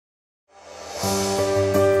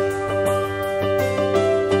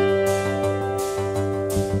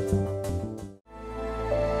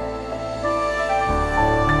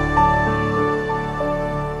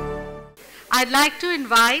I'd like to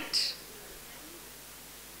invite,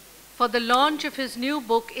 for the launch of his new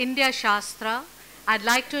book, India Shastra, I'd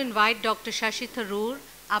like to invite Dr. Sashi Tharoor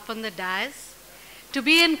up on the dais. To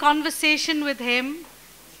be in conversation with him,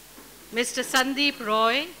 Mr. Sandip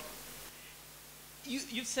Roy.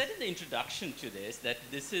 You said in the introduction to this that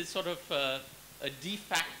this is sort of a de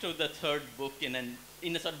facto, the third book in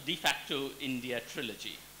a sort of de facto India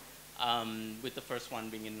trilogy, with the first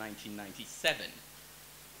one being in 1997.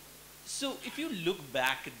 So if you look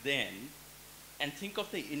back then and think of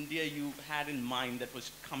the India you had in mind that was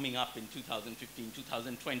coming up in 2015,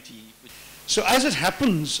 2020. So as it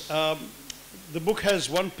happens, the book has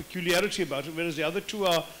one peculiarity about it, whereas the other two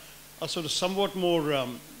are sort of somewhat more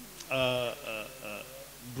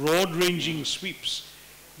broad-ranging sweeps.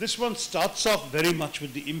 This one starts off very much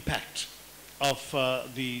with the impact of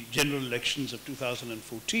the general elections of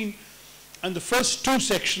 2014, and the first two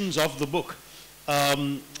sections of the book, I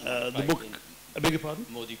beg your pardon?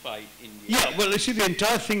 Modified India. Yeah, well, you see, the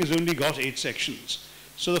entire thing has only got 8 sections.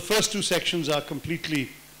 So the first 2 sections are completely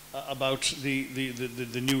about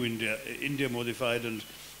the new India, India modified, and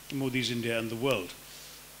Modi's India and the world.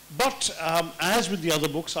 But as with the other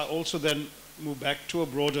books, I also then move back to a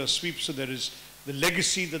broader sweep. So there is the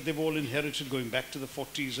legacy that they've all inherited going back to the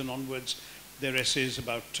 40s and onwards. Their essays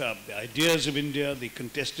about the ideas of India, the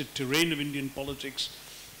contested terrain of Indian politics,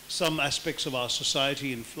 some aspects of our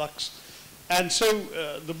society in flux. And so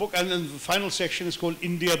the book, and then the final section is called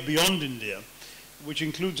India Beyond India, which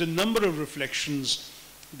includes a number of reflections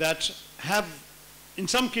that have, in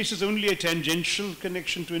some cases, only a tangential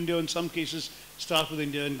connection to India, in some cases start with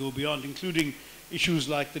India and go beyond, including issues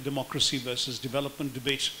like the democracy versus development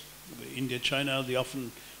debate, India-China, the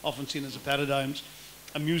often seen as a paradigms.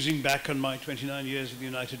 I'm musing back on my 29 years with the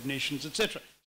United Nations, etc.